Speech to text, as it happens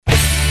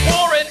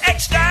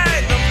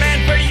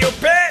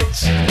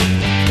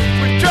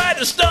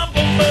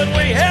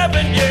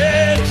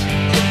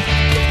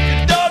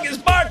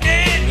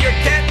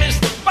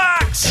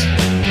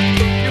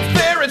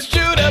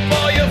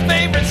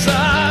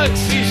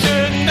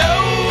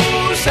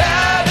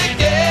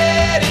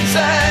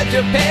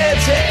your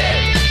pet's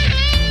head.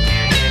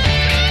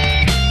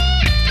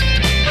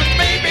 But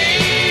maybe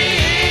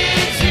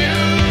it's you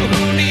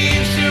who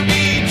needs to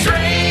be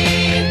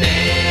trained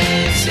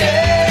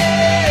instead.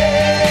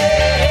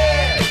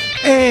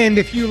 And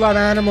if you love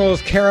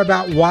animals, care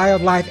about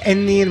wildlife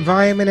and the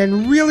environment,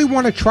 and really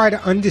want to try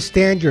to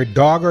understand your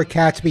dog or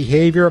cat's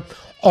behavior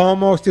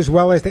almost as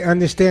well as they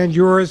understand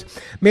yours,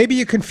 maybe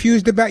you're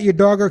confused about your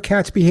dog or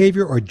cat's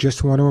behavior or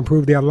just want to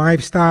improve their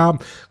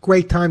lifestyle,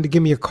 great time to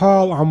give me a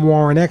call. I'm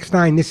Warren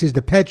Eckstein. This is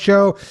The Pet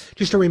Show.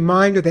 Just a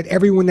reminder that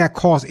everyone that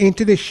calls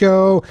into the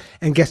show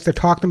and gets to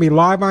talk to me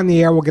live on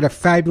the air will get a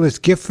fabulous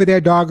gift for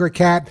their dog or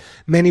cat,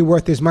 many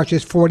worth as much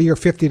as $40 or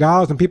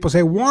 $50. And people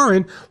say,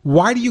 Warren,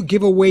 why do you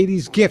give away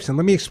these gifts? And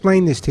let me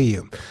explain this to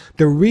you.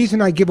 The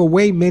reason I give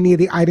away many of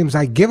the items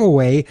I give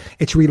away,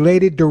 it's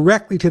related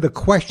directly to the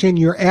question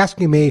you're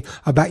asking me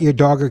about your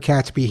dog or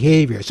cat's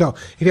behavior. So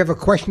if you have a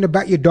question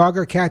about your dog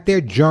or cat,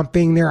 they're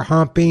jumping, they're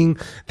humping,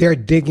 they're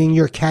digging,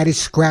 your cat is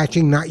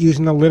scratching, not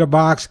using the litter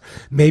box,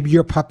 maybe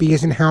your puppy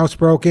isn't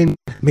housebroken,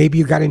 maybe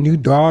you got a new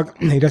dog,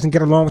 he doesn't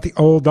get along with the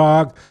old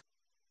dog,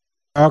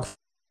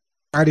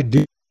 try to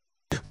do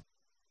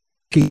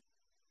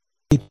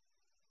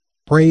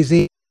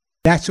crazy,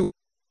 that's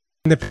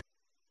the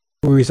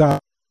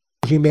result.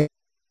 You may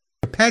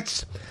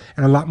pets,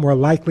 and a lot more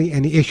likely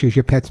any issues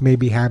your pets may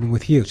be having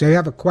with you. So if you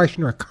have a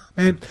question or a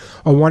comment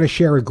or want to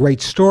share a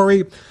great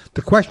story,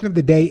 the question of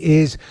the day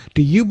is,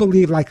 do you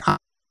believe like I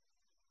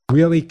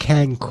really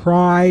can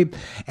cry?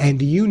 And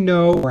do you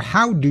know, or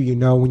how do you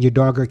know when your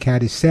dog or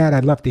cat is sad?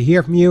 I'd love to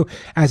hear from you.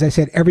 As I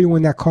said,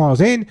 everyone that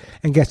calls in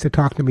and gets to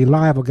talk to me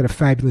live will get a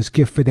fabulous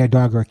gift for their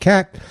dog or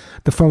cat.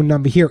 The phone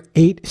number here,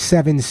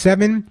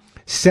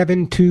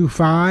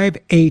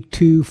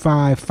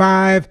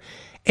 877-725-8255.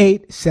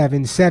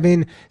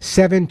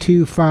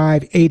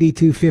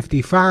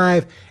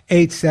 877-725-8255,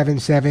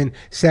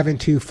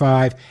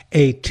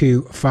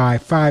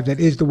 877-725-8255. That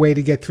is the way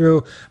to get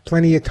through.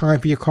 Plenty of time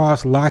for your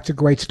calls. Lots of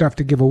great stuff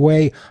to give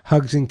away.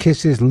 Hugs and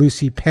kisses,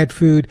 Lucy Pet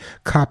Food,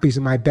 copies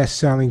of my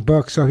best-selling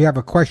book. So if you have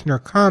a question or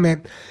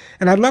comment,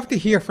 and I'd love to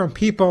hear from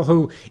people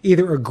who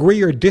either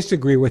agree or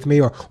disagree with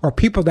me, or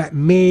people that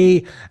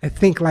may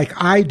think like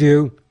I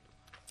do,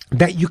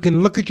 that you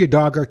can look at your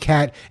dog or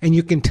cat and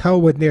you can tell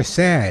when they're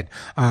sad.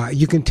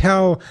 You can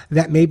tell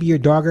that maybe your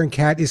dog or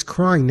cat is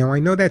crying. Now, I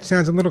know that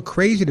sounds a little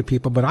crazy to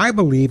people, but I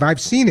believe,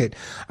 I've seen it.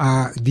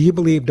 Do you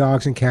believe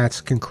dogs and cats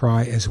can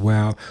cry as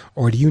well?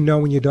 Or do you know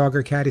when your dog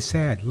or cat is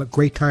sad? Look,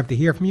 great time to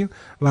hear from you.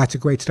 Lots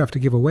of great stuff to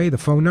give away. The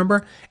phone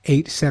number,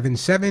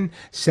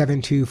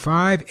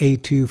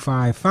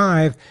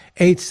 877-725-8255,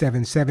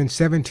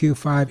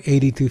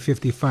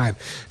 877-725-8255.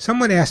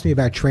 Someone asked me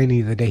about training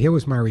the other day. Here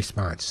was my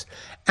response.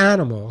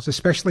 Animals,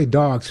 especially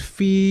dogs,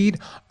 feed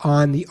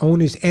on the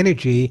owner's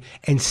energy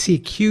and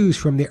seek cues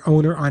from their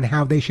owner on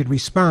how they should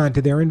respond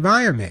to their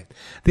environment.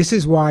 This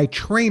is why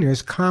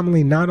trainers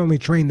commonly not only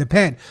train the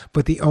pet,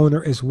 but the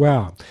owner as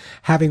well.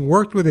 Having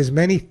worked with as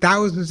many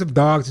thousands of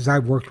dogs as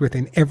I've worked with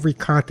in every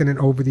continent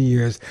over the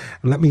years,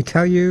 let me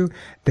tell you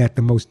that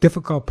the most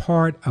difficult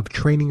part of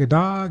training a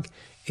dog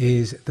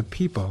is the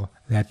people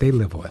that they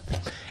live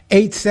with.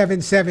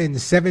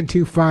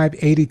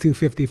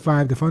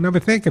 877-725-8255, the phone number.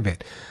 Think of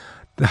it.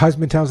 The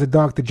husband tells the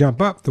dog to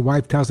jump up. The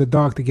wife tells the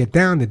dog to get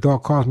down. The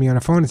dog calls me on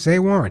the phone and says, hey,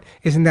 Warren,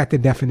 isn't that the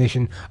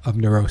definition of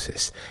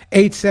neurosis?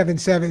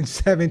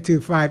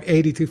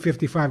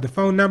 877-725-8255, the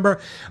phone number.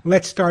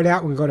 Let's start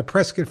out. We'll go to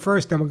Prescott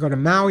first, then we'll go to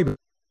Maui.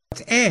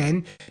 It's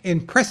Ann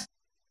in Prescott,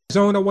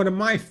 Arizona, one of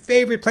my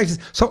favorite places.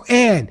 So,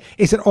 Ann,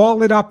 is it all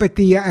lit up at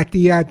the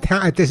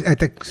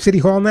city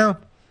hall now?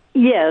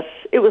 Yes,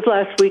 it was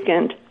last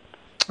weekend.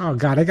 Oh,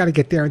 God, I got to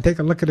get there and take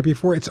a look at it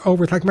before it's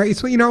over. It's like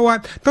you know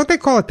what? Don't they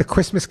call it the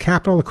Christmas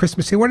capital, the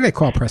Christmas city? What do they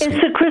call Prescott?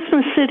 It's the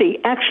Christmas city.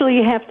 Actually,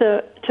 you have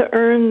to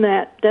earn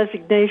that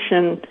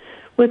designation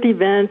with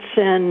events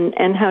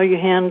and how you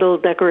handle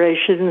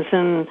decorations,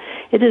 and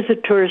it is a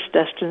tourist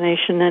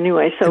destination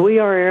anyway. So we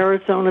are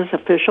Arizona's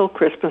official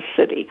Christmas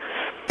city.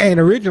 And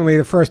originally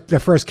the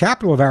first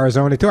capital of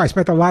Arizona, too. I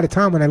spent a lot of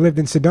time when I lived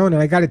in Sedona,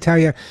 and I got to tell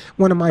you,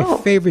 one of my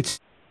favorites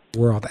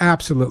world,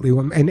 absolutely.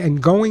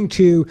 And going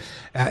to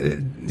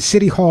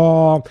City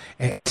Hall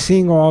and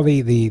seeing all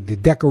the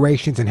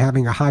decorations and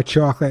having a hot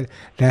chocolate,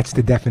 that's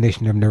the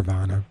definition of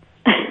nirvana.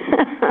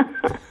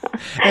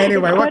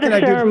 Anyway, what can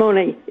I do? Quite a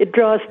ceremony. It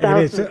draws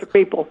thousands of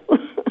people.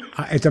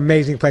 It's an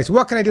amazing place.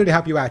 What can I do to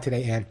help you out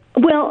today, Ann?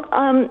 Well,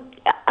 I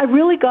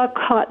really got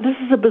caught. This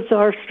is a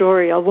bizarre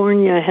story. I'll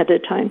warn you ahead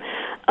of time.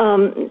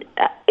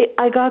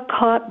 I got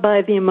caught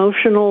by the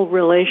emotional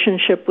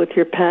relationship with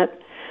your pet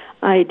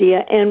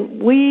idea, and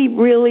we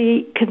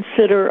really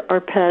consider our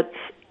pets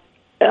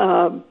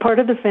part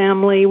of the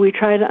family. We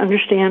try to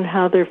understand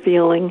how they're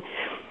feeling.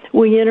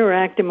 We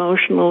interact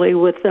emotionally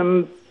with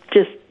them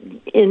just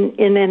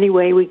in any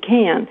way we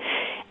can.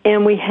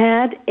 And we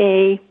had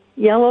a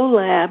yellow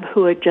lab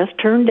who had just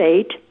turned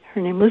 8.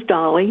 Her name was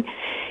Dolly,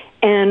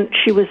 and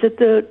she was at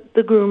the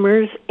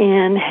groomers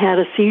and had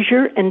a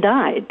seizure and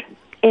died.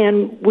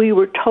 And we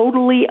were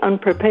totally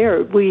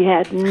unprepared. We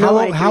had no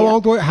idea. How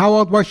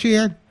old was she,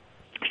 Ann?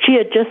 She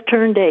had just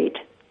turned 8.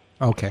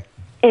 Okay.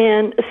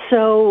 And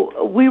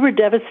so we were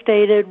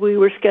devastated. We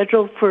were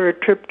scheduled for a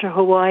trip to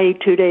Hawaii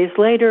 2 days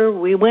later.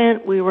 We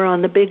went. We were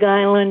on the Big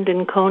Island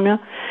in Kona.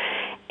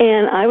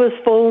 And I was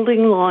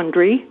folding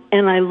laundry,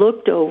 and I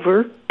looked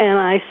over, and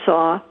I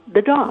saw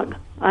the dog.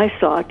 I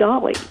saw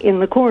Dolly in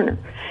the corner.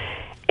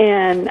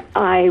 And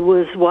I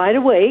was wide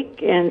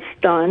awake and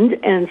stunned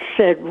and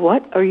said,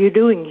 "What are you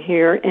doing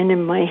here?" And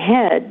in my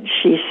head,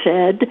 she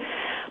said,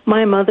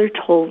 "My mother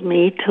told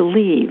me to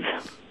leave.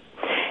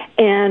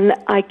 And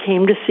I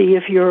came to see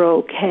if you're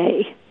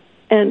okay."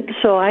 And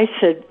so I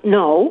said,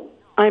 "No,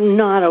 I'm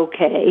not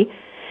okay."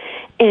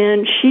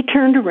 And she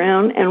turned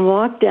around and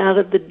walked out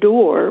of the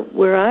door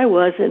where I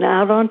was and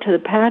out onto the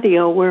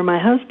patio where my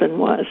husband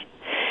was.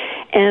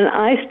 And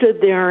I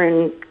stood there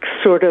and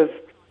sort of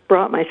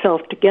brought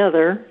myself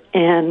together,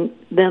 and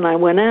then I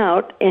went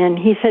out, and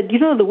he said, "You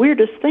know, the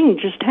weirdest thing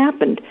just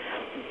happened."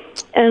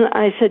 And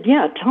I said,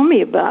 "Yeah, tell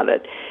me about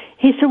it."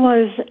 He said,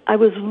 "Well, I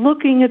was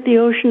looking at the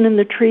ocean and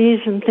the trees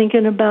and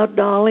thinking about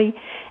Dolly,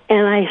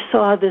 and I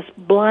saw this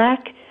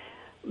black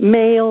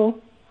male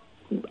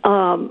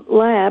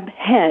lab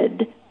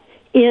head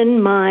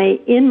in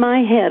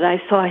my head. I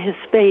saw his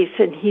face,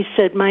 and he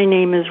said, 'My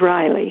name is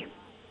Riley.'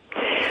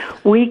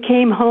 We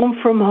came home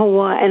from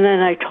Hawaii," and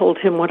then I told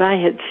him what I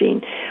had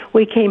seen.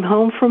 We came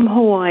home from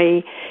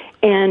Hawaii,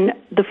 and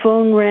the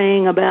phone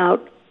rang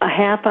about a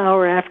half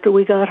hour after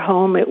we got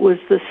home. It was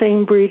the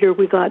same breeder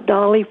we got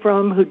Dolly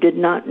from, who did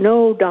not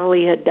know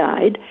Dolly had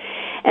died,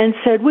 and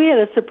said, "We had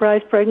a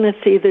surprise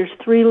pregnancy. There's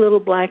 3 little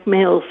black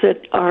males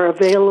that are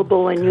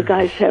available, and you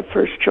guys have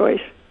first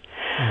choice."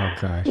 Oh,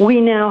 gosh.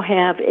 We now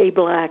have a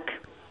black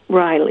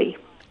Riley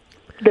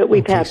that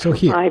we've had for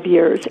 5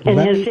 years, and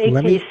his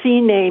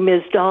AKC name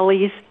is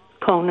Dolly's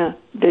Kona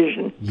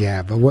Vision.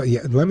 Yeah, but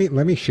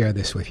let me share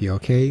this with you,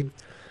 okay?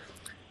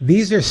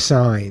 These are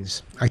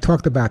signs. I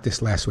talked about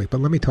this last week,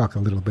 but let me talk a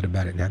little bit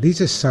about it now. These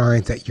are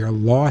signs that your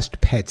lost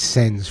pet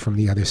sends from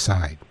the other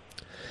side.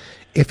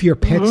 If your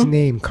pet's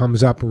name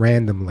comes up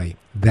randomly,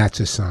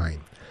 that's a sign.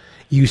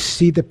 You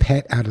see the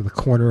pet out of the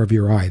corner of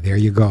your eye. There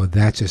you go.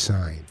 That's a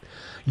sign.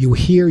 You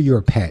hear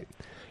your pet.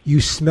 You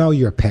smell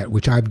your pet,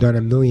 which I've done a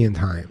million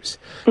times.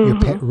 Your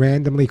pet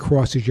randomly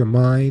crosses your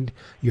mind.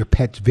 Your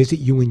pets visit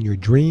you in your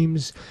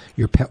dreams.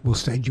 Your pet will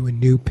send you a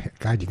new pet.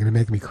 God, you're going to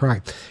make me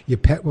cry. Your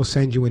pet will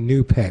send you a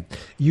new pet.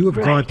 You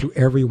have gone through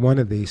every one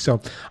of these.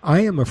 So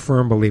I am a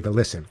firm believer.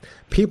 Listen,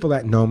 people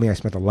that know me, I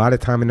spent a lot of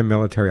time in the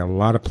military, a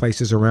lot of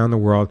places around the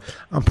world.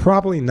 I'm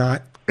probably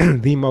not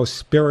the most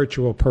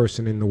spiritual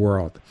person in the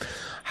world.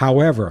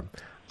 However,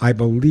 I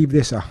believe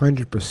this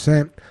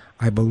 100%.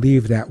 I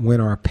believe that when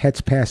our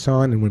pets pass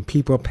on and when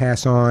people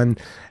pass on,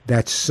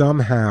 that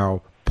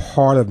somehow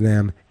part of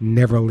them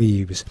never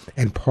leaves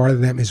and part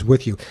of them is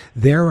with you.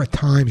 There are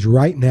times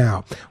right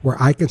now where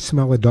I can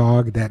smell a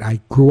dog that I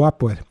grew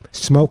up with,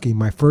 Smokey,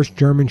 my first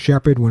German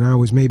Shepherd when I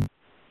was maybe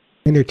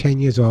 9 or 10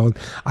 years old.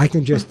 I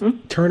can just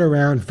turn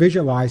around,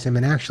 visualize him,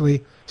 and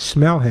actually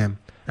smell him.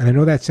 And I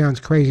know that sounds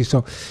crazy.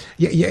 So,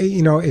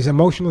 you know, as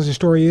emotional as the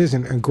story is,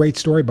 and a great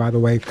story, by the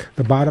way,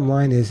 the bottom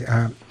line is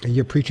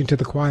you're preaching to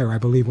the choir. I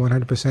believe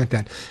 100%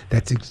 that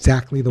that's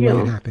exactly the way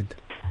it happened.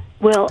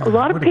 Well, a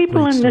lot of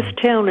people in this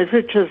town, as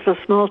it's just a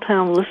small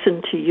town,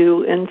 listen to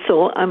you, and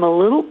so I'm a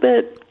little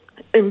bit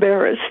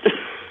embarrassed.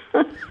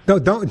 No,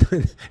 don't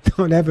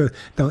ever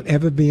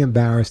be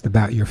embarrassed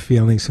about your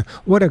feelings.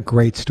 What a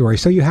great story.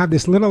 So you have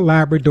this little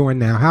Labrador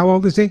now. How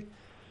old is he?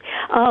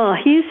 Oh,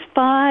 he's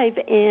 5,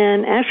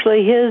 and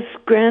actually his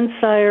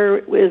grandsire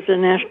is a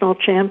national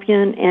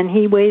champion, and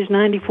he weighs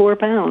 94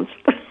 pounds.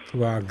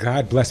 Well,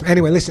 God bless him.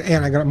 Anyway, listen,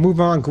 Ann, I got to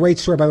move on. Great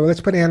story, by the way. Let's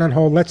put Ann on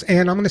hold.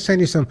 Ann, I'm going to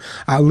send you some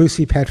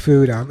Lucy pet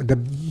food,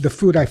 the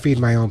food I feed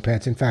my own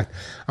pets. In fact,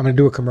 I'm going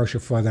to do a commercial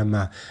for them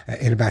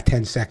in about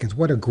 10 seconds.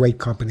 What a great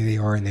company they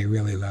are, and they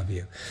really love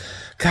you.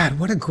 God,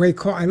 what a great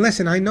call. And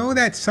listen, I know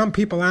that some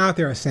people out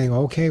there are saying,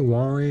 okay,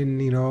 Warren,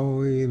 you know,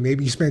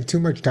 maybe you spend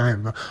too much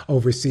time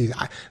overseas.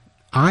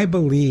 I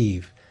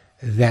believe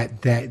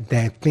that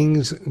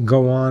things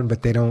go on,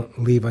 but they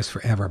don't leave us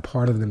forever.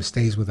 Part of them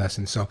stays with us.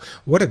 And so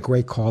what a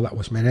great call that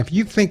was, man. If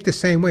you think the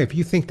same way, if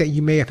you think that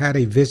you may have had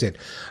a visit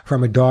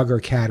from a dog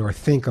or cat, or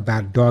think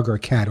about a dog or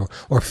cat,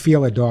 or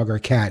feel a dog or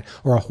cat,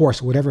 or a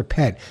horse, whatever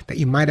pet that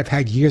you might have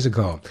had years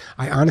ago,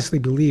 I honestly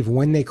believe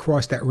when they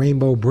cross that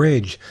rainbow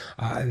bridge,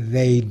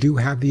 they do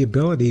have the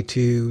ability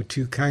to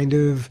kind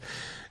of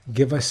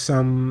give us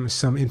some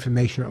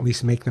information, or at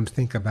least make us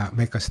think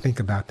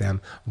about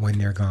them when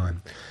they're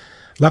gone.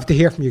 Love to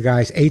hear from you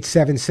guys.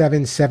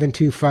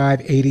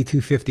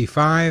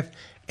 877-725-8255.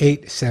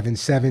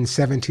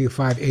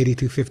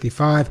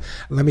 877-725-8255.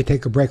 Let me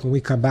take a break. When we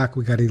come back,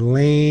 we got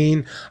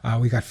Elaine,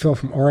 we got Phil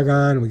from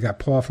Oregon, we got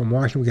Paul from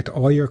Washington. We get to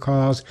all your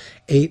calls.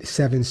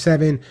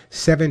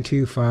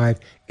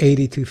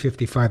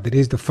 877-725-8255. That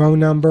is the phone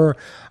number.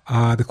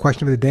 The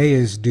question of the day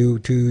is,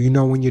 do you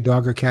know when your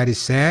dog or cat is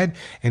sad?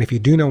 And if you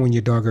do know when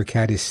your dog or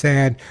cat is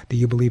sad, do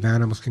you believe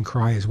animals can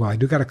cry as well? I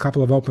do got a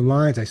couple of open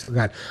lines. I still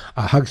got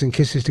hugs and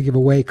kisses to give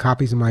away,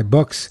 copies of my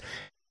books.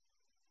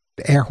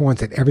 the air horns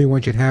that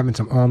everyone should have, and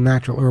some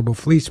all-natural herbal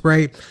flea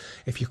spray.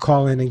 If you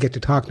call in and get to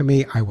talk to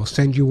me, I will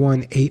send you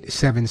one,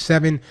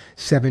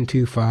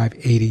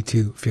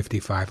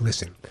 877-725-8255.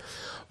 Listen,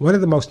 one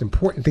of the most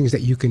important things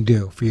that you can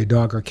do for your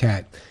dog or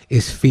cat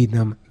is feed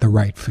them the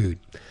right food.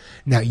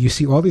 Now, you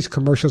see all these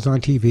commercials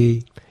on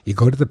TV. You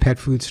go to the pet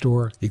food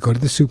store. You go to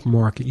the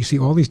supermarket. You see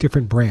all these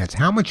different brands.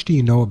 How much do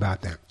you know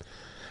about them?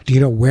 Do you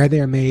know where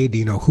they're made? Do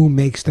you know who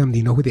makes them? Do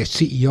you know who their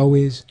CEO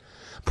is?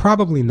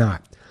 Probably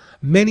not.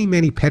 Many,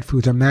 many pet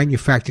foods are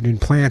manufactured in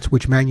plants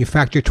which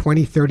manufacture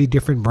 20, 30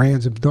 different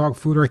brands of dog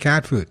food or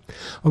cat food.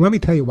 Well, let me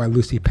tell you why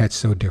Lucy Pet's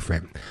so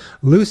different.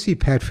 Lucy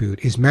Pet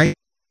Food is manufactured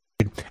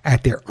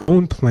at their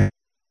own plant,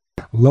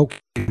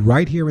 located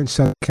right here in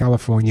Southern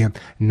California,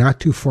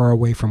 not too far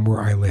away from where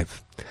I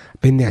live.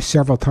 Been there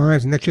several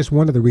times, and that's just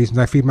one of the reasons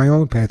I feed my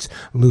own pets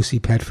Lucy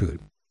Pet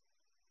Food.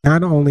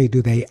 Not only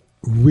do they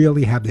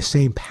really have the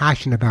same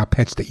passion about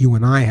pets that you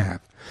and I have,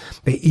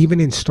 they even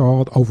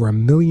installed over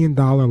 $1 million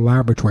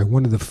laboratory,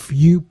 one of the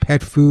few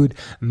pet food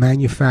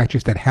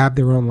manufacturers that have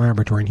their own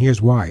laboratory. And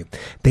here's why.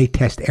 They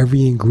test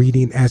every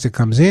ingredient as it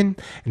comes in,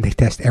 and they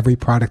test every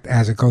product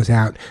as it goes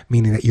out,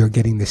 meaning that you're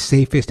getting the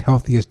safest,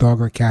 healthiest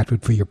dog or cat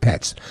food for your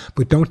pets.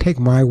 But don't take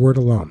my word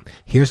alone.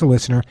 Here's a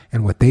listener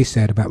and what they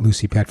said about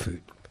Lucy Pet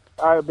Food.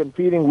 I've been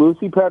feeding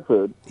Lucy Pet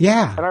Food.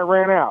 Yeah. And I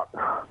ran out.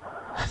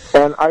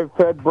 And I've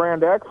fed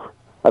Brand X.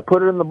 I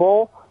put it in the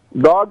bowl.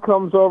 Dog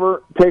comes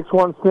over, takes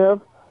one sniff,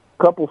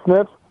 couple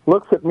sniffs,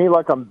 looks at me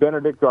like I'm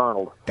Benedict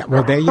Arnold.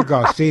 Well, there you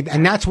go. See,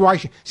 and that's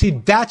why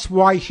that's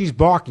why she's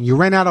barking. You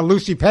ran out of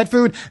Lucy Pet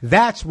Food.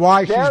 That's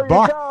why she's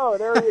barking.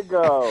 There you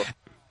go.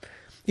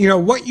 You know,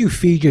 what you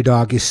feed your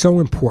dog is so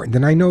important.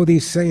 And I know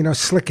these,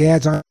 slick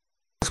ads on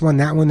this one,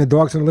 that one, the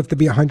dog's going to live to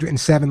be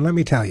 107. Let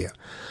me tell you,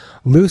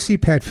 Lucy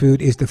Pet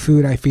Food is the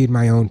food I feed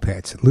my own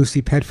pets.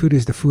 Lucy Pet Food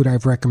is the food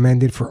I've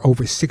recommended for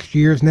over 6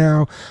 years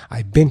now.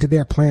 I've been to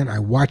their plant. I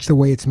watch the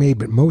way it's made.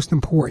 But most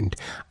important,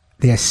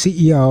 their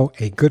CEO,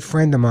 a good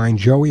friend of mine,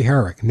 Joey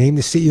Herrick, name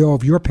the CEO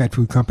of your pet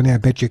food company. I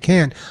bet you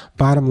can.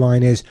 Bottom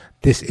line is,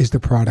 this is the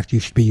product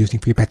you should be using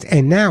for your pets.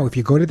 And now, if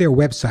you go to their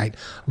website,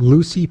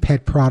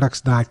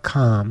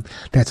 LucyPetProducts.com,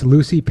 that's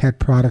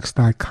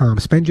LucyPetProducts.com,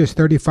 spend just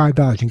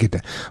 $35. You can get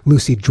the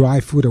Lucy dry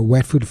food or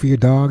wet food for your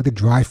dog, the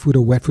dry food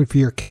or wet food for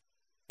your cat,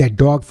 their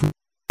dog food,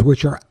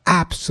 which are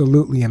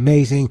absolutely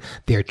amazing.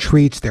 Their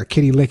treats, their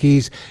kitty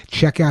lickies.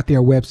 Check out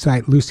their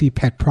website,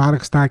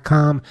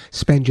 LucyPetProducts.com.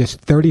 Spend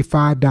just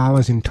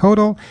 $35 in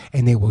total,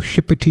 and they will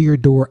ship it to your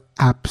door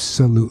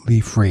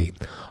absolutely free.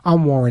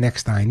 I'm Warren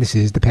Eckstein. This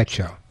is The Pet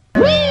Show.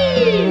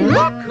 Whee!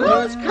 Look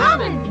who's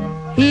coming!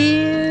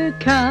 Here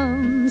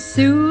comes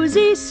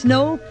Susie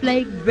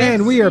Snowflake.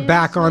 And we are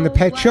back on The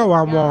Pet Show.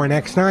 I'm Warren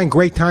Eckstein.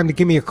 Great time to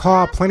give me a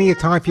call. Plenty of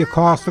time for your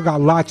call. Still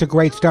got lots of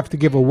great stuff to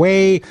give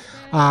away.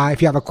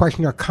 If you have a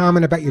question or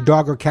comment about your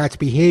dog or cat's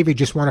behavior,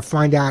 just want to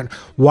find out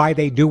why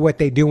they do what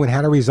they do and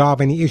how to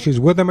resolve any issues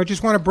with them, or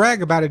just want to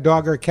brag about a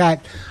dog or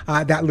cat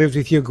that lives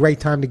with you,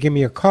 great time to give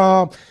me a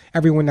call.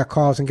 Everyone that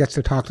calls and gets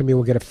to talk to me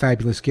will get a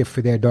fabulous gift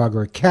for their dog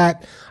or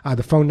cat.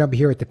 The phone number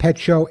here at the Pet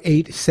Show,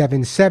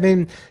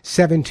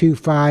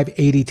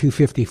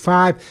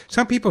 877-725-8255.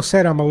 Some people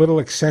said I'm a little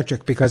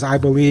eccentric because I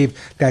believe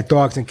that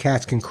dogs and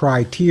cats can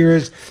cry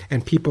tears,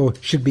 and people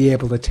should be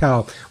able to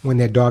tell when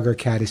their dog or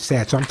cat is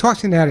sad. So I'm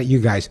tossing that at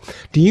you guys.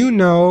 Do you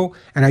know,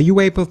 and are you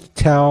able to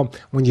tell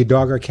when your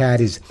dog or cat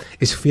is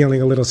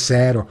feeling a little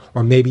sad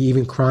or maybe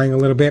even crying a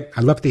little bit?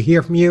 I'd love to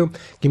hear from you.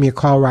 Give me a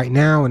call right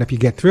now, and if you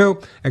get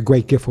through, a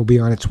great gift will be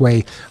on its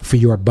way for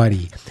your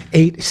buddy.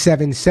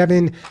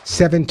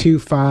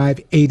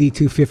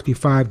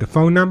 877-725-8255, the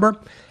phone number.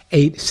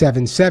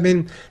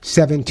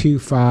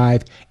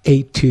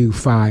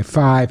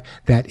 877-725-8255.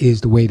 That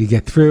is the way to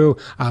get through.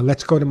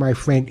 Let's go to my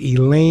friend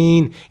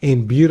Elaine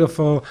in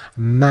beautiful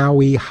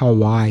Maui,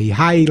 Hawaii.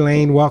 Hi,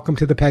 Elaine. Welcome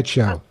to the Pet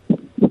Show.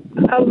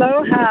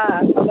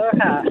 Aloha.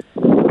 Aloha.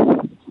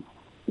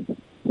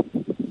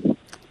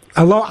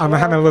 Hello. I'm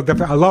having a little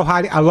different.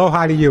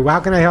 Aloha to you.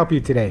 How can I help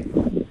you today?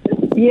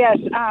 Yes,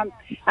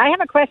 I have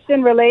a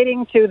question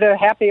relating to the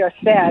happy or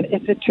sad.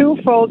 It's a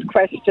twofold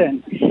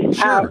question.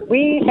 Sure.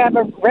 We have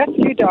a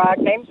rescue dog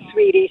named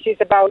Sweetie. She's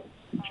about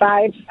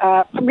 5,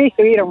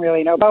 we don't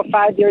really know, about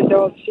 5 years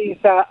old. She's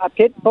a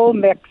pit bull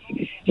mix.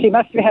 She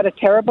must have had a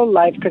terrible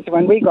life because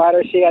when we got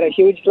her, she had a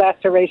huge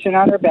laceration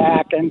on her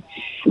back, and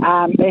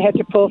they had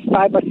to pull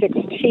 5 or 6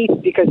 teeth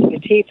because the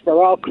teeth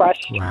were all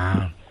crushed.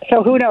 Wow.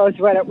 So who knows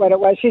what it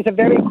was. She's a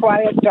very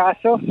quiet,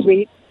 docile,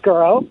 sweet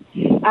girl.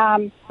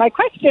 My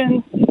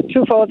question,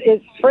 twofold,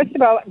 is, first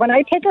of all, when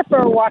I take her for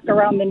a walk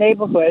around the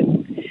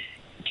neighborhood,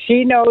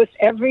 she knows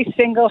every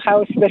single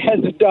house that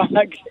has a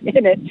dog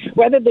in it,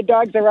 whether the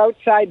dogs are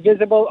outside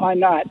visible or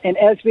not. And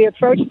as we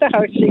approach the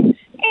house, she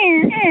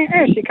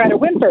kind of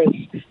whimpers.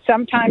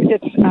 Sometimes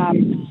it's a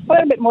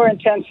little bit more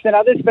intense than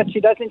others, but she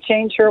doesn't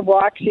change her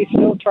walk. She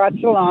still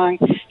trots along.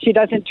 She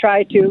doesn't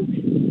try to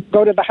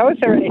go to the house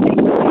or anything.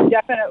 She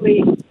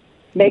definitely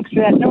makes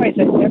that noise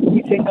in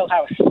every single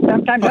house.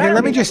 Sometimes. Okay,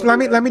 let me just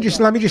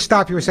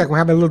stop you for a second. We're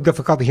having a little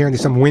difficulty hearing.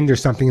 There's some wind or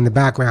something in the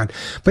background.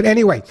 But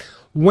anyway,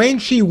 when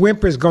she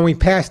whimpers going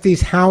past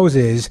these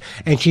houses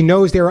and she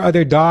knows there are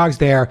other dogs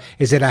there,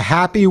 is it a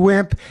happy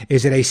wimp?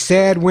 Is it a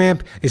sad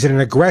wimp? Is it an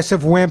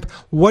aggressive wimp?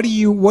 What do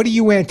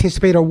you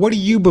anticipate, or what do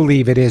you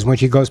believe it is when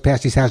she goes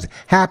past these houses?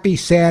 Happy,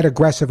 sad,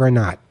 aggressive, or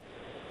not?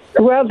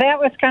 Well, that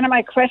was kind of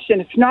my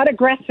question. It's not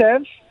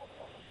aggressive.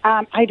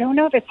 I don't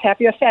know if it's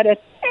happy or sad.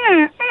 It's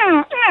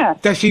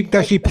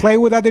Does she play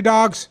with other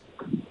dogs?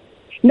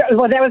 No.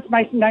 Well, that was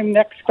my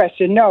next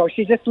question. No,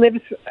 she just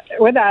lives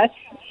with us.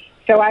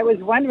 So I was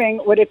wondering,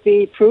 would it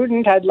be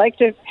prudent? I'd like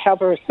to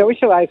help her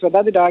socialize with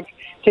other dogs,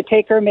 to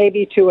take her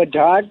maybe to a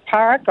dog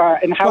park,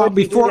 and how? Well,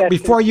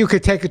 before you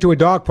could take her to a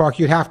dog park,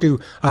 you'd have to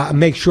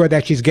make sure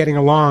that she's getting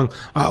along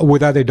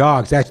with other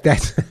dogs.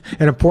 That's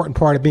an important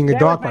part of being a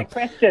dog park.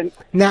 That was my question.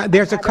 Now,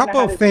 there's a couple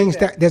of things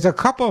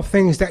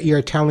that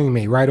you're telling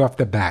me right off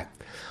the bat.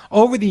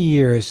 Over the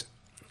years,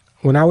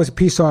 when I was a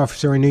peace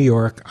officer in New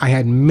York, I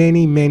had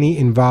many, many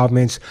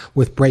involvements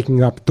with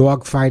breaking up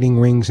dog fighting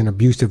rings and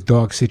abusive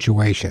dog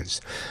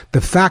situations.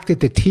 The fact that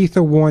the teeth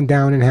are worn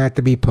down and had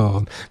to be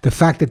pulled, the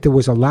fact that there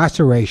was a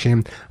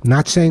laceration, I'm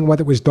not saying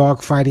whether it was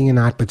dog fighting or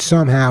not, but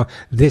somehow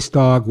this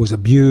dog was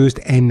abused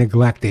and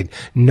neglected.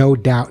 No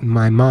doubt in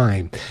my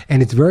mind.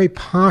 And it's very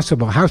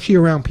possible. How's she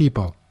around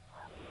people?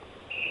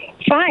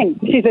 Fine.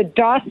 She's a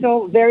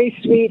docile, very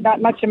sweet,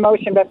 not much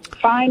emotion, but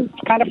fine,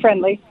 kind of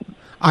friendly.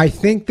 I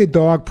think the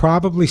dog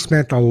probably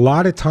spent a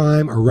lot of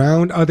time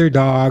around other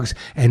dogs,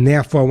 and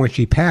therefore when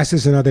she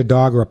passes another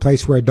dog or a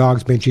place where a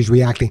dog's been, she's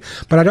reacting.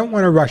 But I don't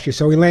want to rush you.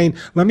 So, Elaine,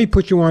 let me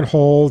put you on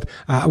hold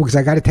because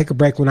I got to take a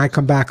break. When I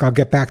come back, I'll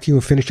get back to you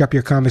and finish up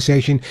your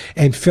conversation.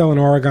 And Phil in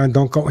Oregon,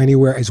 don't go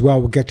anywhere as well.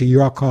 We'll get to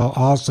your call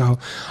also.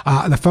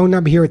 The phone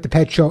number here at the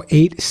Pet Show,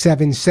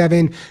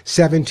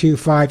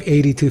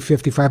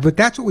 877-725-8255. But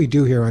that's what we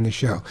do here on the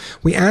show.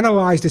 We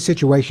analyze the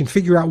situation,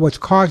 figure out what's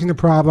causing the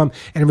problem,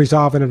 and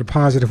resolve it in a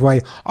positive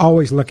way,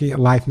 always looking at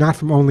life, not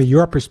from only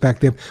your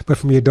perspective, but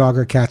from your dog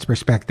or cat's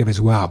perspective as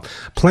well.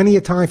 Plenty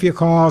of time for your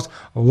calls,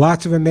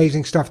 lots of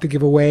amazing stuff to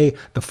give away.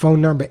 The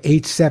phone number,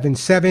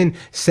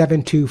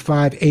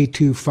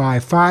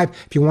 877-725-8255.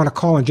 If you want to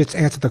call and just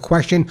answer the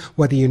question,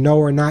 whether you know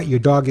or not your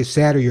dog is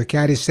sad or your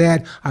cat is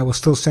sad, I will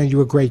still send you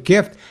a great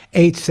gift.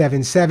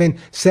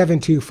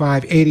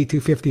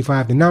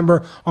 877-725-8255, the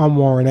number. I'm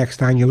Warren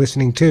Eckstein. You're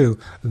listening to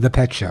The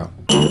Pet Show.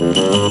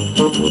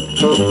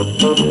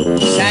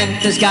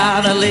 Santa's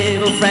got a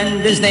little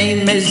friend, his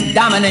name is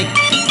Dominic,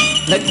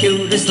 the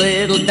cutest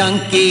little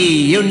donkey,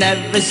 you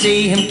never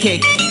see him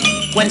kick.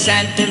 When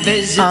Santa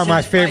visits...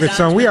 my favorite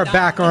song. We are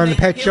back on The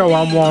Pet Show.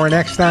 I'm Warren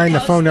Eckstein.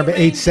 The phone number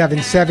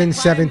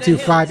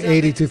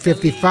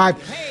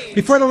 877-725-8255.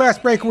 Before the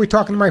last break, we were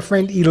talking to my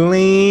friend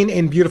Elaine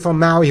in beautiful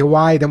Maui,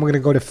 Hawaii. Then we're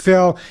going to go to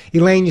Phil.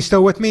 Elaine, you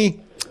still with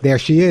me? There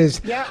she is.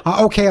 Yeah.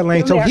 Okay,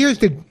 Elaine. So here's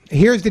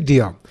the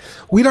deal.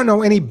 We don't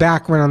know any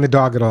background on the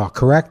dog at all,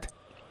 correct?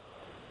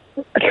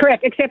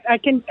 Correct, except I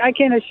can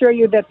assure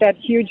you that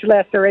huge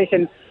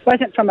laceration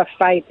wasn't from a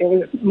fight. It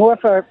was more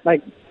for,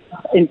 like,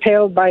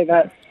 impaled by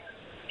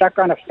stuck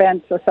on a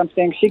fence or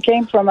something. She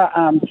came from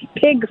a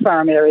pig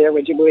farm area,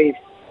 would you believe?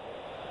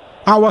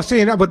 Oh, well,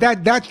 see, but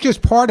that's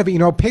just part of it. You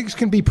know, pigs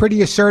can be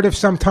pretty assertive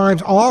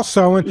sometimes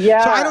also. And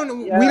yeah,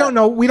 so we don't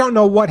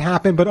know what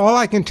happened, but all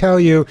I can tell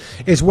you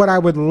is what I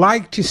would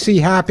like to see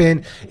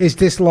happen is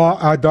this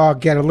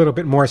dog get a little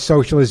bit more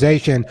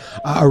socialization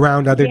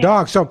around other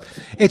dogs. So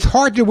it's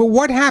hard to, well,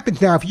 what happens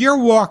now if you're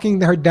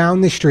walking her down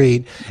the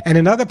street and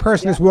another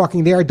person is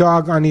walking their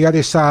dog on the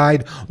other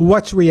side?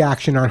 What's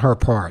reaction on her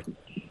part?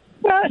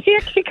 Well,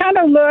 she kind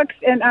of looks,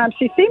 and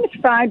she seems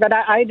fine, but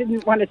I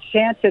didn't want to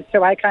chance it,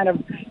 so I kind of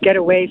get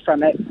away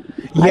from it.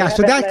 Yeah,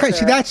 so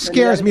that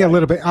scares me a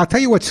little bit. I'll tell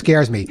you what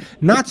scares me.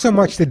 Not so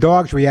much the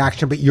dog's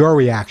reaction, but your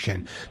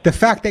reaction. The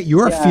fact that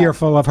you're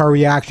fearful of her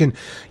reaction.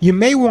 You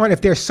may want,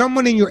 if there's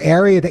someone in your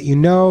area that you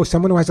know,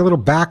 someone who has a little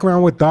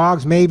background with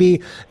dogs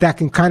maybe, that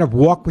can kind of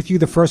walk with you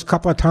the first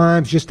couple of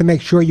times just to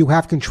make sure you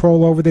have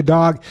control over the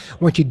dog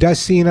when she does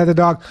see another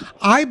dog.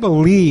 I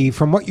believe,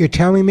 from what you're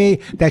telling me,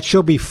 that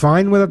she'll be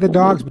fine with other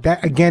dogs, but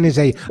that, again, is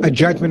a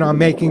judgment I'm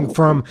making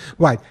from,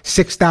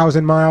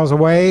 6,000 miles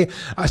away.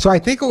 So I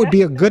think it would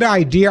be a good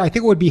idea. I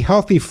think it would be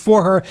healthy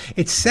for her.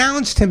 It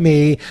sounds to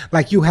me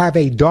like you have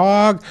a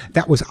dog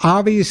that was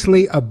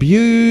obviously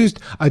abused,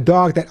 a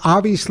dog that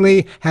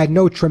obviously had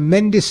no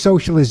tremendous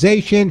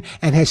socialization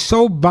and has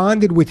so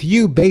bonded with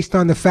you based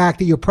on the fact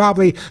that you're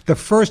probably the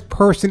first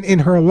person in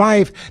her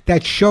life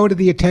that showed her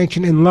the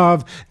attention and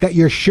love that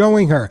you're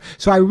showing her.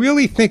 So I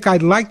really think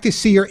I'd like to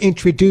see her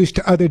introduced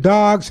to other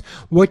dogs.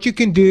 What you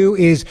can do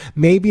is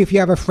maybe if you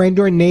have a friend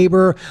or a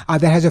neighbor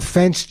that has a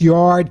fenced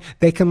yard,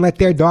 they can let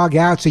their dog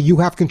out so you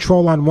have control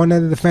control on one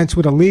end of the fence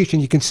with a leash,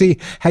 and you can see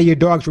how your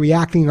dog's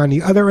reacting on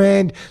the other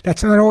end.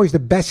 That's not always the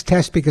best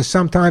test, because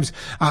sometimes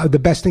the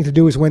best thing to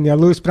do is when they're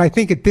loose. But I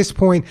think at this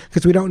point,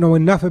 because we don't know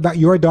enough about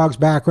your dog's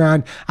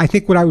background, I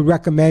think what I would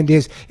recommend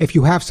is if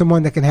you have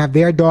someone that can have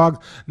their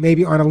dog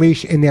maybe on a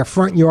leash in their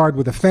front yard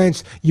with a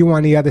fence, you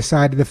on the other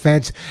side of the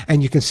fence,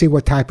 and you can see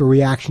what type of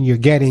reaction you're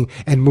getting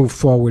and move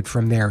forward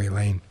from there,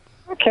 Elaine.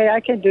 Okay, I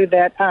can do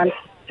that.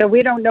 So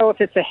we don't know if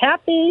it's a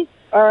happy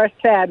or a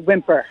sad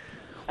whimper.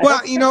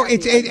 Well, you know,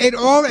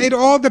 it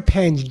all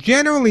depends.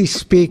 Generally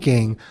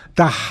speaking,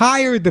 the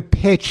higher the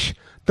pitch,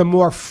 the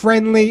more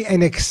friendly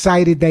and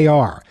excited they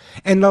are.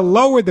 And the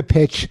lower the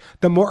pitch,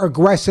 the more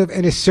aggressive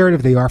and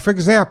assertive they are. For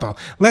example,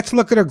 let's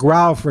look at a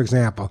growl, for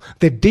example.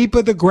 The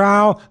deeper the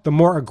growl, the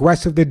more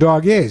aggressive the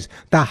dog is.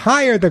 The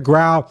higher the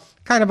growl,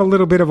 kind of a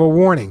little bit of a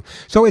warning.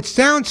 So it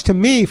sounds to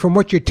me, from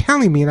what you're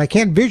telling me, and I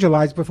can't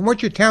visualize, but from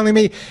what you're telling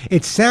me,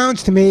 it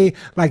sounds to me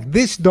like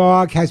this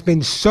dog has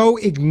been so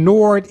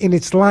ignored in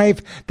its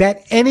life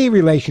that any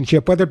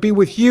relationship, whether it be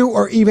with you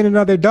or even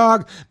another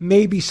dog,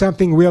 may be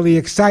something really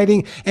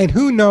exciting. And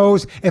who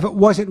knows if it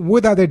wasn't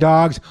with other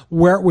dogs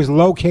where it was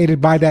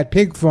located by that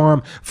pig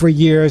farm for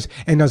years,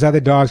 and those other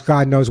dogs,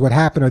 God knows what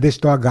happened, or this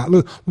dog got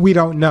loose. We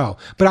don't know.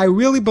 But I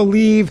really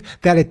believe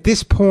that at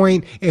this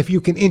point, if you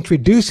can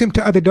introduce him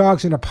to other dogs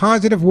in a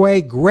positive way,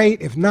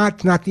 great. If not,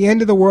 it's not the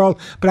end of the world.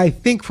 But I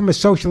think from a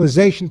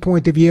socialization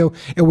point of view,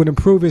 it would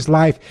improve his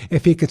life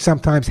if he could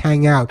sometimes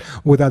hang out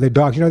with other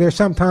dogs. You know, there's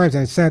sometimes,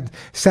 and it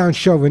sounds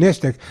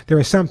chauvinistic, there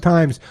are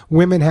sometimes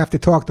women have to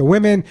talk to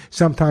women,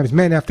 sometimes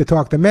men have to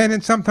talk to men,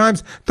 and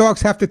sometimes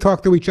dogs have to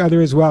talk to each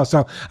other as well.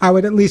 So I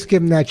would at least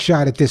give him that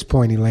shot at this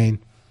point, Elaine.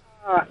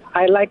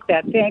 I like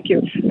that. Thank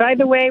you. By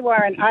the way,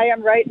 Warren, I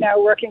am right now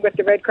working with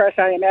the Red Cross.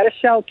 I am at a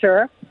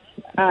shelter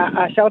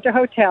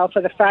hotel for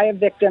the fire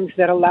victims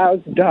that allows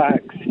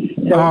dogs.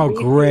 So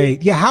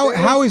great. Yeah,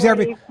 how is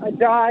every...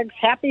 Dogs,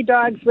 happy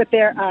dogs with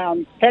their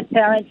pet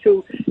parents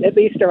who at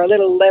least are a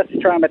little less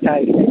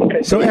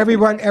traumatized. So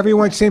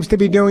everyone seems to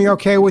be doing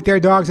okay with their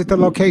dogs at the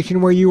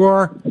location where you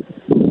are?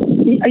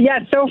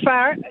 Yeah, so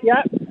far,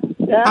 yeah.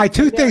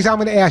 Two things I'm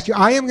going to ask you.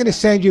 I am going to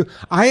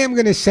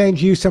send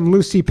you some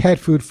Lucy pet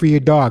food for your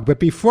dog. But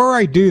before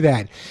I do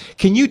that,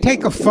 can you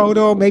take a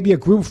photo, maybe a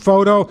group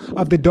photo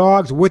of the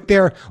dogs with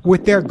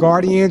their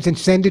guardians, and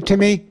send it to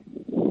me?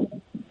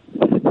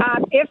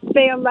 If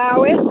they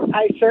allow it,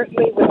 I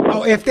certainly will.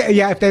 Oh, if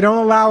they don't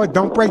allow it,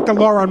 don't break the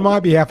law on my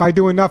behalf. I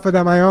do enough of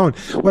them my own.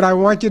 What I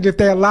want you to, if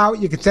they allow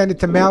it, you can send it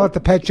to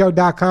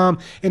mail@thepetshow.com.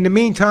 In the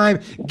meantime,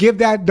 give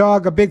that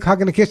dog a big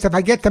hug and a kiss. If I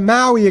get to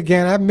Maui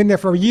again, I haven't been there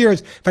for years.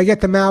 If I get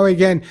to Maui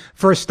again,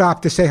 first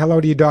stop to say hello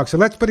to your dog. So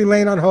let's put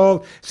Elaine on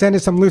hold, send her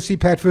some Lucy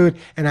pet food,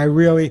 and I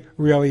really,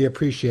 really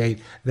appreciate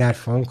that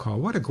phone call.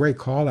 What a great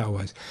call that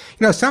was.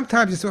 You know,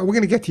 sometimes we're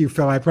going to get to you,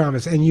 Phil, I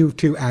promise, and you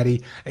too,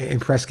 Addie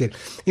and Prescott.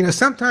 You know,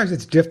 sometimes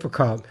it's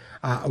difficult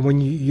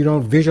when you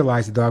don't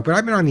visualize the dog. But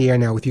I've been on the air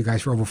now with you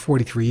guys for over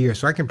 43 years,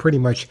 so I can pretty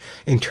much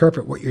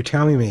interpret what you're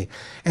telling me.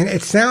 And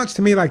it sounds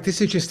to me like this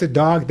is just a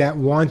dog that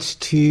wants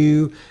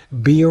to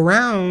be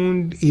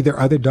around either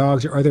other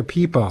dogs or other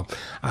people.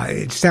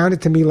 It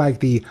sounded to me like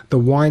the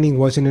whining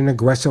wasn't an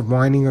aggressive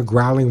whining or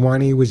growling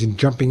whining. He wasn't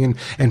jumping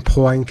and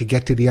pawing to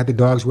get to the other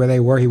dogs where they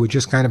were. He would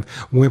just kind of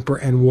whimper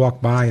and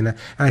walk by. And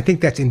I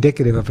think that's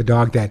indicative of a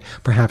dog that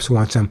perhaps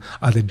wants some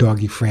other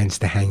doggy friends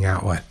to hang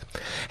out with.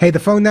 Hey, the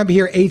phone number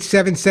here,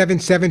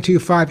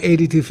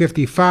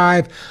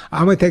 877-725-8255.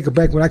 I'm going to take a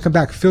break. When I come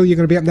back, Phil, you're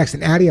going to be up next.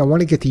 And Addie, I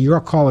want to get to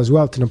your call as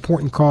well. It's an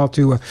important call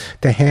to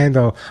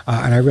handle,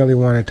 and I really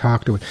want to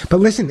talk to it. But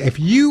listen, if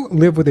you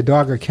live with a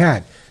dog or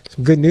cat,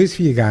 some good news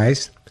for you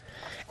guys.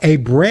 A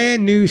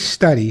brand new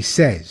study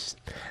says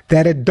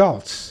that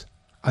adults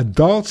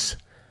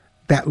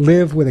that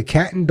live with a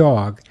cat and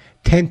dog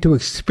tend to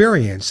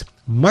experience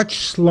much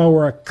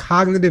slower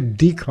cognitive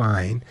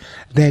decline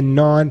than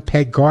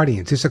non-pet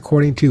guardians. This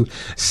according to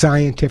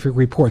scientific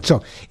reports.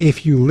 So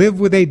if you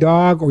live with a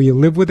dog or you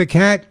live with a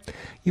cat,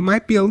 you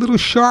might be a little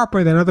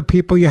sharper than other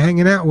people you're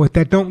hanging out with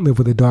that don't live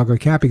with a dog or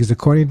cat, because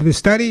according to the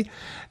study,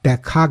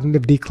 that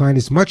cognitive decline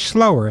is much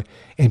slower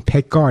in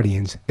pet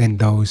guardians than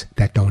those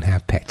that don't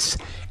have pets.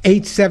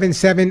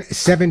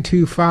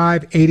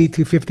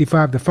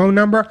 877-725-8255, the phone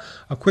number.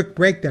 A quick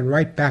break, then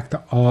right back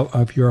to all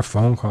of your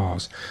phone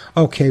calls.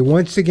 Okay,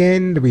 once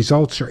again, the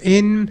results are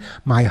in.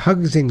 My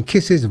Hugs and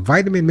Kisses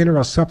vitamin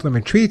mineral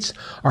supplement treats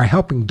are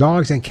helping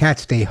dogs and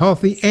cats stay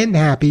healthy and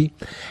happy.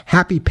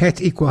 Happy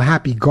pets equal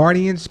happy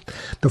guardians.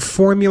 The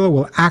formula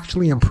will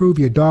actually improve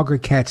your dog or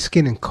cat's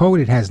skin and coat.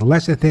 It has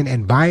lecithin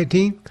and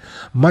biotin,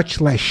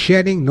 much less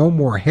shedding, no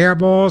more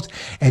hairballs,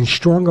 and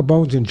stronger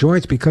bones and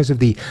joints because of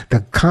the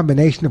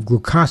combination of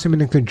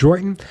glucosamine and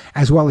chondroitin,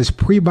 as well as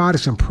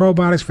prebiotics and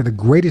probiotics for the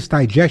greatest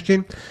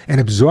digestion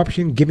and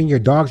absorption, giving your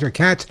dogs or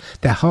cats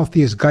the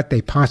healthiest gut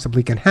they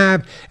possibly can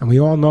have. And we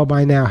all know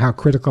by now how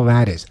critical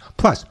that is.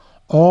 Plus,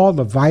 all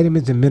the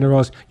vitamins and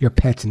minerals your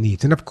pets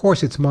needs. And of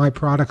course, it's my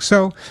product,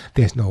 so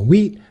there's no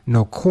wheat,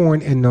 no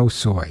corn, and no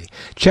soy.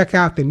 Check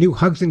out the new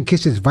Hugs and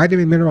Kisses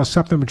vitamin mineral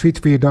supplement treats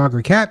for your dog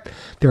or cat.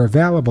 They're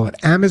available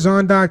at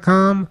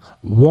Amazon.com,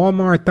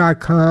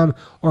 Walmart.com,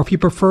 or if you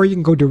prefer, you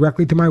can go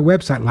directly to my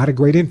website. A lot of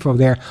great info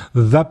there,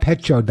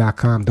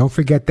 thepetshow.com. Don't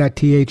forget that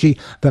THE,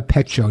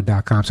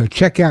 thepetshow.com. So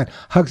check out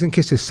Hugs and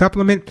Kisses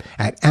supplement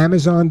at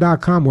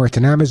Amazon.com, where it's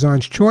an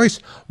Amazon's choice,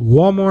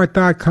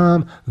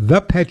 Walmart.com,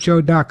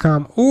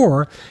 thepetshow.com,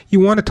 or you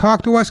want to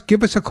talk to us,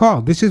 give us a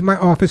call. This is my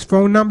office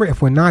phone number.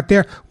 If we're not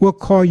there, we'll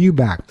call you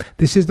back.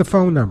 This is the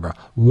phone number,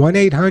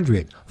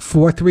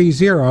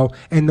 1-800-430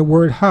 and the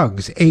word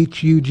HUGS,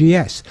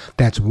 HUGS.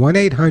 That's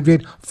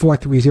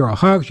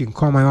 1-800-430-HUGS. You can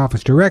call my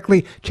office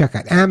directly. Check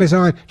out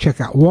Amazon, check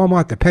out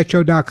Walmart,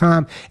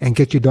 thepetshow.com, and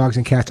get your dogs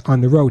and cats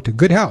on the road to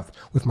good health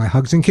with my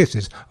Hugs and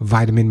Kisses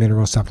vitamin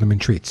mineral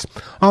supplement treats.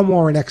 I'm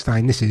Warren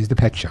Eckstein. This is The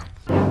Pet Show.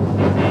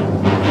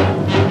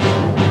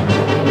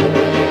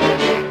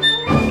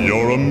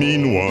 You're a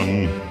mean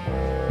one,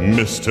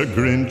 Mr.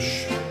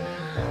 Grinch.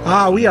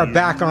 We are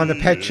back on The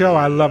Pet Show.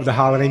 I love the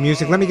holiday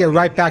music. Let me get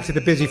right back to the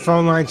busy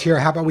phone lines here.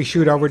 How about we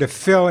shoot over to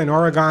Phil in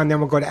Oregon, then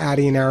we'll go to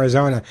Addie in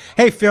Arizona.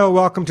 Hey, Phil,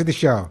 welcome to the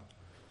show.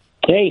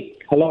 Hey,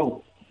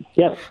 hello.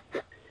 Yes.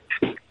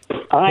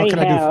 I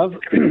have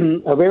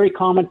a very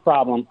common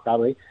problem,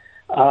 probably,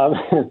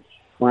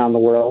 around the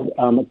world.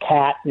 A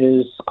cat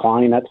is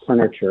clawing at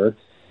furniture.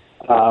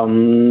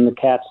 The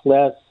cat's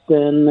less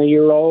than a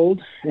year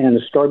old, and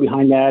the story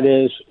behind that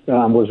is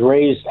was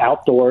raised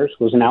outdoors,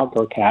 was an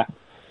outdoor cat,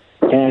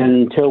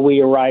 and until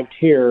we arrived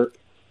here,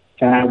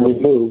 and we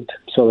moved,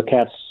 so the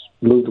cat's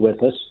moved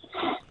with us,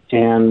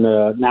 and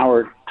now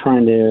we're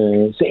trying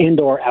to, it's an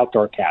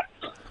indoor-outdoor cat.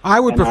 I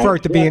would prefer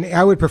it to be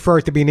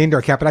an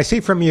indoor cat, but I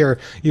see from your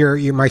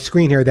my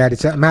screen here that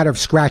it's a matter of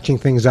scratching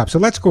things up. So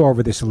let's go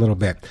over this a little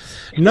bit.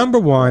 Number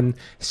one,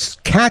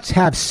 cats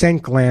have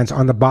scent glands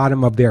on the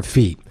bottom of their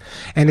feet.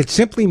 And it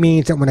simply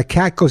means that when a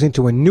cat goes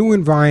into a new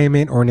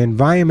environment or an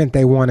environment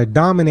they want to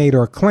dominate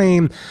or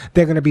claim,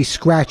 they're going to be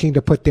scratching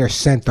to put their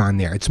scent on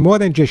there. It's more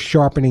than just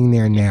sharpening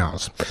their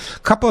nails. A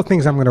couple of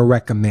things I'm going to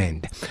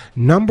recommend.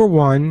 Number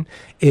one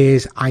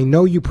is, I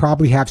know you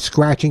probably have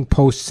scratching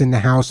posts in the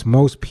house.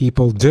 Most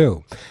people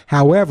do.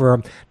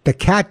 However, the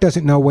cat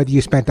doesn't know whether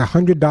you spent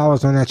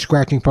 $100 on that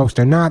scratching post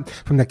or not.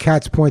 From the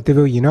cat's point of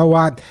view, you know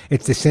what?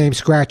 It's the same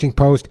scratching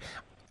post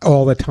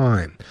all the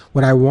time.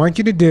 What I want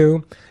you to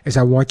do is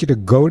I want you to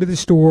go to the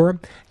store,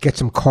 get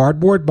some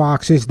cardboard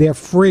boxes. They're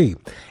free.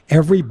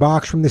 Every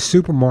box from the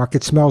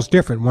supermarket smells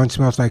different. One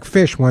smells like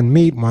fish, one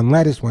meat, one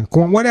lettuce, one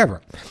corn, whatever.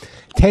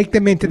 Take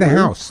them into the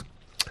house.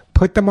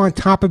 Put them on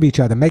top of each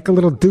other. Make a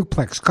little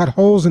duplex. Cut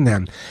holes in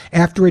them.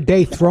 After a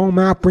day, throw them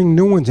out. Bring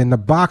new ones in. The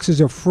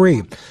boxes are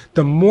free.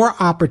 The more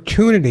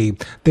opportunity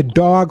the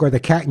dog, or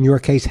the cat in your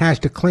case, has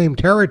to claim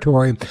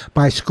territory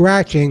by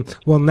scratching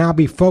will now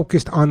be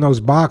focused on those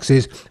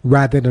boxes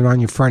rather than on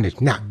your furniture.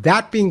 Now,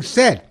 that being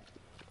said,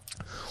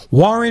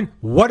 Warren,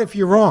 what if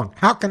you're wrong?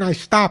 How can I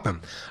stop him?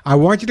 I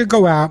want you to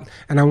go out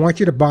and I want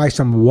you to buy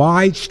some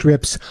wide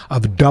strips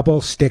of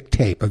double stick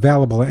tape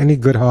available at any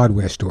good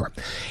hardware store.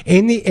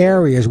 In the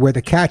areas where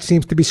the cat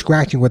seems to be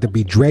scratching, whether it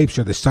be drapes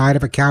or the side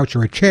of a couch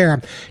or a chair,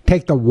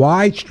 take the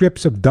wide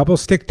strips of double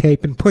stick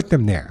tape and put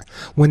them there.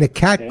 When the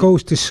cat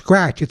goes to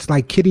scratch, it's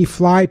like kitty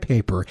fly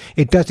paper.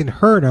 It doesn't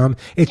hurt them.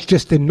 It's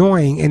just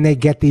annoying, and they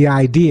get the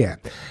idea.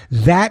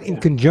 That in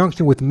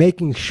conjunction with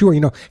making sure,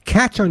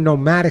 cats are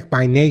nomadic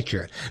by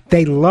nature.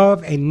 They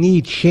love and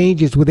need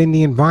changes within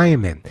the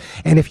environment.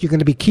 And if you're going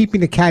to be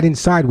keeping the cat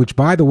inside, which,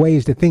 by the way,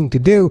 is the thing to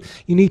do,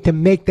 you need to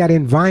make that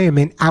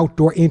environment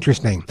outdoor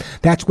interesting.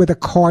 That's where the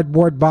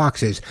cardboard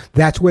boxes,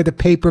 that's where the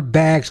paper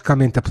bags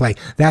come into play.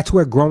 That's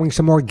where growing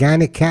some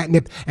organic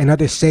catnip and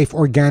other safe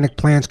organic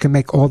plants can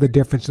make all the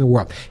difference in the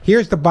world.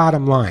 Here's the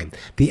bottom line.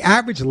 The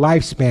average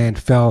lifespan,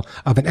 Phil,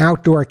 of an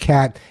outdoor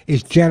cat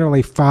is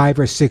generally 5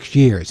 or 6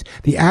 years.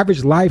 The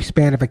average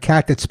lifespan of a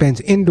cat that spends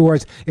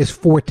indoors is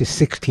 4 to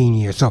 16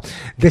 years. So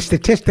the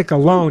statistic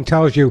alone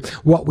tells you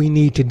what we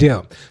need to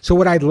do. So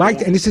what I'd like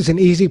to, and this is an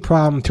easy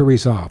problem to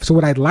resolve. So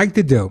what I'd like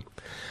to do,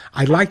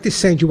 I'd like to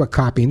send you a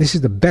copy, and this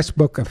is the best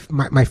book of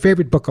my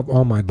favorite book of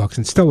all my books,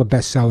 and still a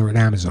bestseller at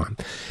Amazon,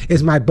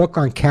 is my book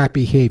on cat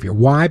behavior.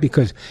 Why?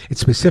 Because it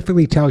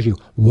specifically tells you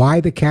why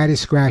the cat is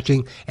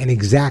scratching and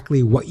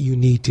exactly what you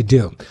need to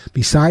do.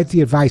 Besides the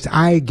advice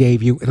I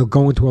gave you, it'll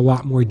go into a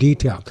lot more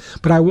detail.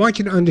 But I want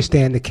you to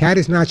understand the cat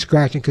is not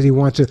scratching because he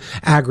wants to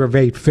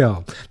aggravate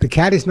Phil. The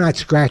cat is not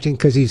scratching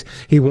because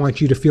he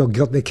wants you to feel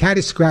guilt. The cat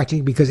is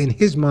scratching because in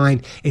his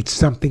mind, it's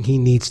something he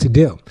needs to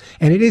do.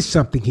 And it is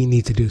something he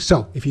needs to do.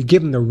 So if you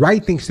give him the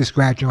right things to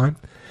scratch on,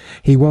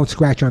 He won't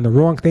scratch on the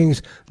wrong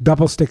things.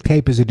 Double stick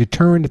tape is a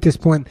deterrent at this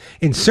point.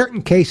 In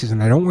certain cases,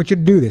 and I don't want you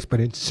to do this, but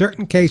in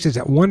certain cases,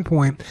 at one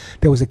point,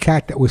 there was a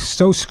cat that was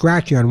so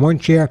scratchy on one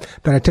chair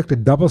that I took the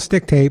double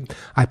stick tape,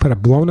 I put a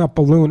blown up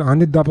balloon on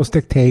the double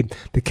stick tape,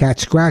 the cat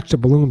scratched, the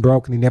balloon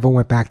broke, and he never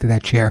went back to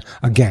that chair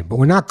again. But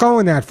we're not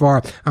going that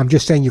far. I'm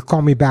just saying you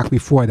call me back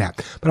before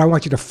that. But I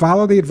want you to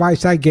follow the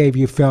advice I gave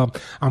you, Phil.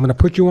 I'm going to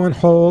put you on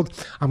hold.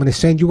 I'm going to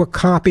send you a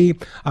copy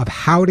of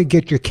How to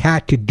Get Your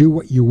Cat to Do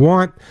What You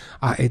Want.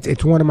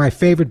 It's one of my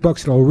favorite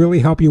books. It'll really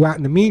help you out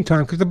in the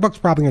meantime, because the book's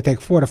probably going to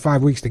take 4 to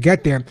 5 weeks to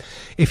get there.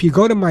 If you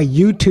go to my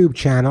YouTube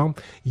channel,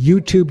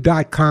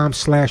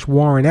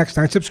 youtube.com/Warren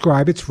Eckstein,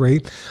 subscribe. It's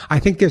free. I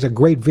think there's a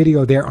great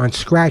video there on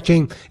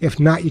scratching. If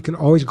not, you can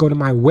always go to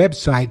my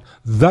website,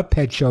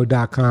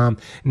 thepetshow.com,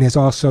 and there's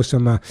also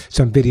some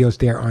videos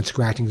there on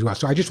scratching as well.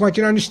 So I just want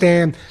you to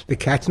understand the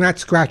cat's not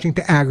scratching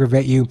to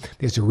aggravate you.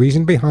 There's a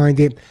reason behind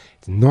it.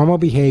 It's normal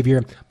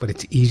behavior, but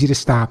it's easy to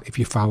stop if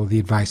you follow the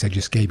advice I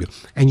just gave you.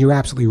 And you're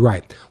absolutely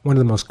right. One of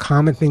the most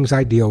common things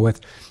I deal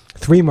with,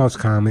 3 most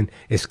common,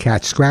 is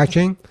cats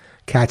scratching,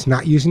 cats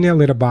not using their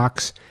litter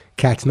box,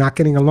 cats not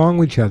getting along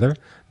with each other,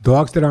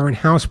 dogs that aren't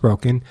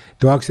housebroken,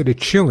 dogs that are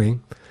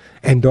chewing,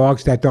 and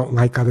dogs that don't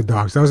like other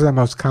dogs. Those are the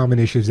most common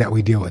issues that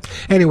we deal with.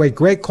 Anyway,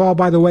 great call,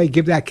 by the way.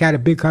 Give that cat a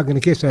big hug and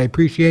a kiss. I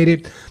appreciate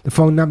it. The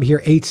phone number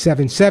here,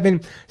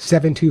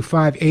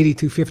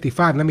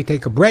 877-725-8255. Let me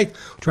take a break.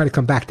 We'll try to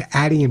come back to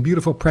Addie in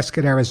beautiful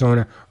Prescott,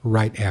 Arizona,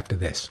 right after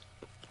this.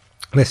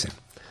 Listen.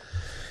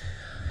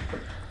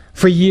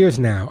 For years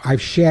now,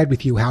 I've shared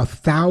with you how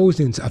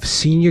thousands of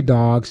senior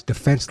dogs,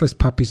 defenseless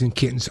puppies and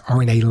kittens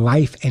are in a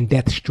life and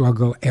death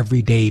struggle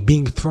every day,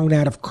 being thrown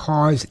out of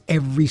cars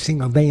every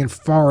single day in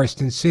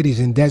forests and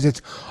cities and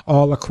deserts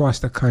all across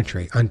the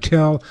country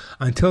until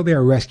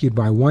they're rescued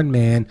by one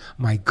man,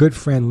 my good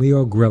friend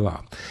Leo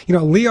Grillo. You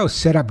know, Leo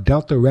set up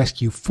Delta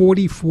Rescue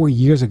 44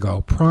 years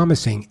ago,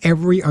 promising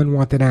every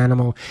unwanted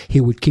animal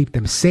he would keep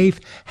them safe,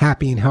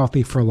 happy, and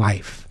healthy for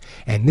life.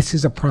 And this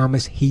is a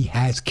promise he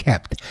has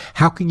kept.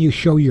 How can you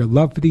show your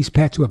love for these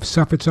pets who have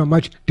suffered so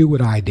much? Do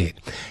what I did.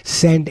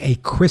 Send a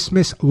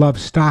Christmas love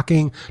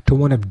stocking to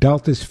one of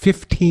Delta's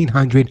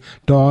 1,500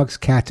 dogs,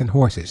 cats, and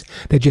horses.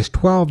 They're just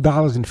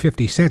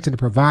 $12.50, and it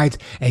provides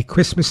a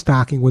Christmas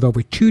stocking with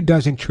over 2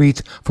 dozen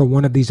treats for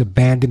one of these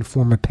abandoned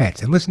former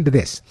pets. And listen to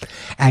this.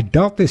 At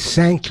Delta's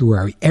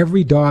sanctuary,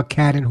 every dog,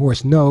 cat, and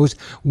horse knows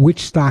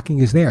which stocking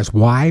is theirs.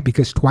 Why?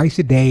 Because twice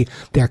a day,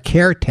 their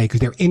caretakers,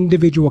 their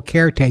individual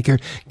caretaker,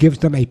 gives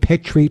them a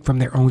pet treat from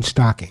their own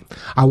stocking.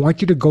 I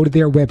want you to go to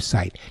their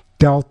website,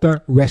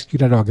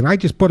 deltarescue.org. And I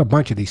just put a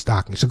bunch of these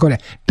stockings. So go to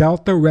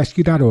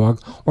deltarescue.org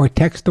or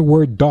text the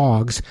word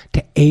dogs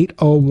to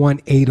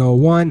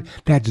 801-801.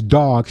 That's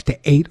dogs to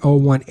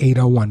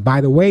 801-801.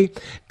 By the way,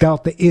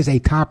 Delta is a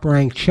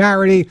top-ranked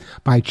charity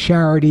by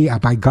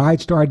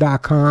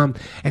GuideStar.com,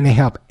 and they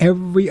help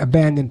every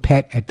abandoned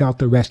pet at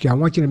Delta Rescue. I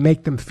want you to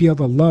make them feel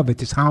the love at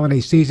this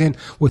holiday season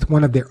with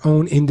one of their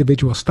own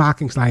individual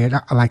stockings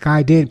like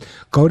I did.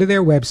 Go to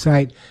their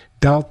website,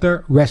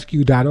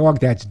 deltarescue.org.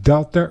 That's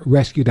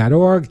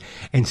deltarescue.org,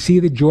 and see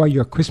the joy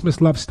your Christmas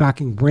love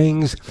stocking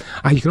brings.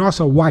 You can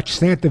also watch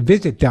Santa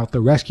visit Delta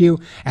Rescue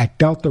at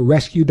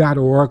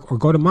deltarescue.org, or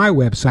go to my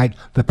website,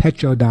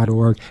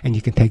 thepetshow.org, and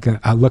you can take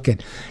a look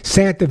at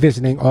Santa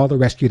visiting all the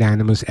rescued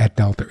animals at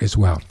Delta as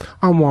well.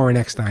 I'm Warren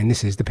Eckstein.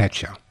 This is The Pet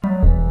Show.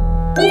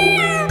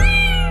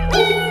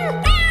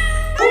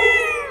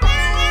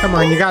 Come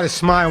on, you got to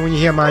smile when you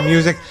hear my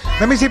music.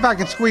 Let me see if I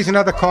can squeeze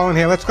another call in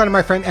here. Let's go to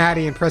my friend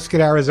Addie in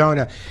Prescott,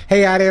 Arizona.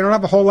 Hey, Addie, I don't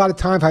have a whole lot of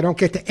time. If I don't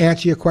get to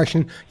answer your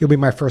question, you'll be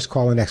my first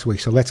caller next week.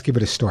 So let's give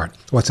it a start.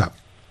 What's up?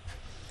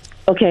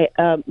 Okay,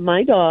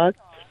 my dog,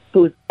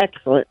 who's an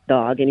excellent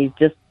dog, and he's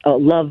just a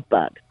love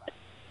bug.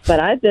 But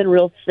I've been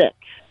real sick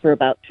for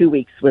about 2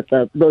 weeks with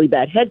a really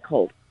bad head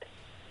cold.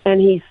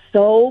 And he's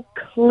so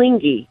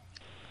clingy.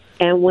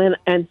 And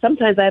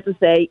sometimes I have to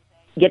say,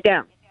 get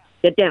down.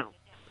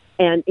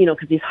 And, you know,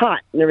 because he's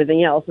hot and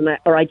everything else,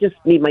 or I just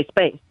need my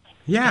space.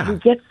 Yeah. He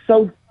gets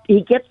so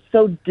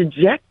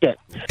dejected.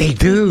 They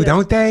do,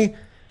 don't they?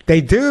 They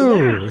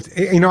do.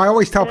 Yeah. You know, I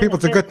always tell people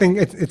it's a good thing.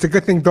 It's a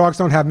good thing dogs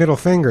don't have middle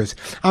fingers.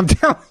 I'm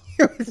telling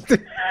you,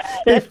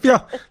 they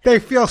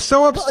feel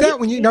so upset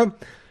when you know.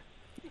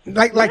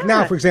 Like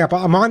now, for example,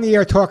 I'm on the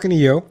air talking to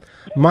you.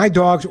 My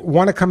dogs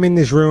want to come in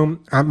this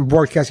room. I'm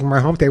broadcasting my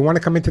home. They want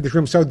to come into this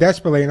room so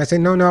desperately, and I say,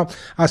 no,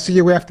 I'll see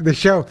you after the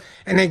show.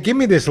 And they give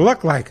me this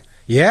look like,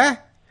 yeah.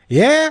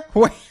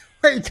 Wait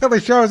till the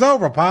show's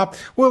over, Pop.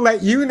 We'll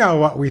let you know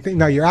what we think.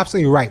 No, you're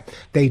absolutely right.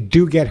 They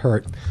do get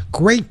hurt.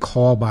 Great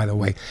call, by the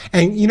way.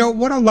 And you know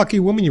what a lucky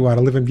woman you are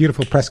to live in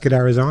beautiful Prescott,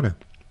 Arizona.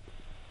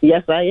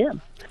 Yes, I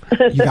am.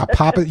 You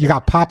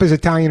got Papa's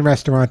Italian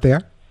restaurant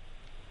there.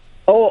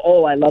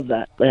 Oh, I love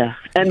that. Yeah,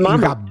 and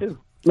Mama's too.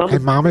 Mama's.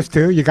 And Mama's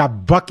too. You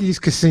got Bucky's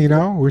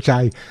Casino, which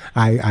I've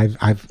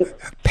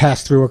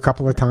passed through a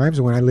couple of times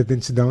when I lived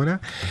in Sedona.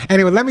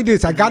 Anyway, let me do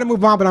this. I got to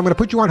move on, but I'm going to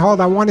put you on hold.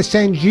 I'm going to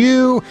send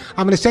you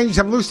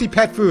some Lucy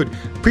pet food.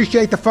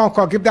 Appreciate the phone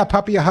call. Give that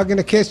puppy a hug and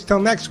a kiss. Till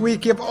next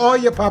week, give all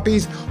your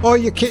puppies, all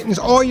your kittens,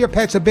 all your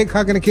pets a big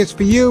hug and a kiss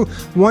for you.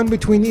 One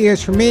between the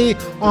ears for me.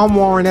 I'm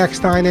Warren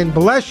Eckstein, and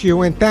bless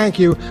you and thank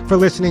you for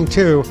listening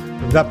to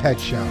The Pet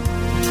Show.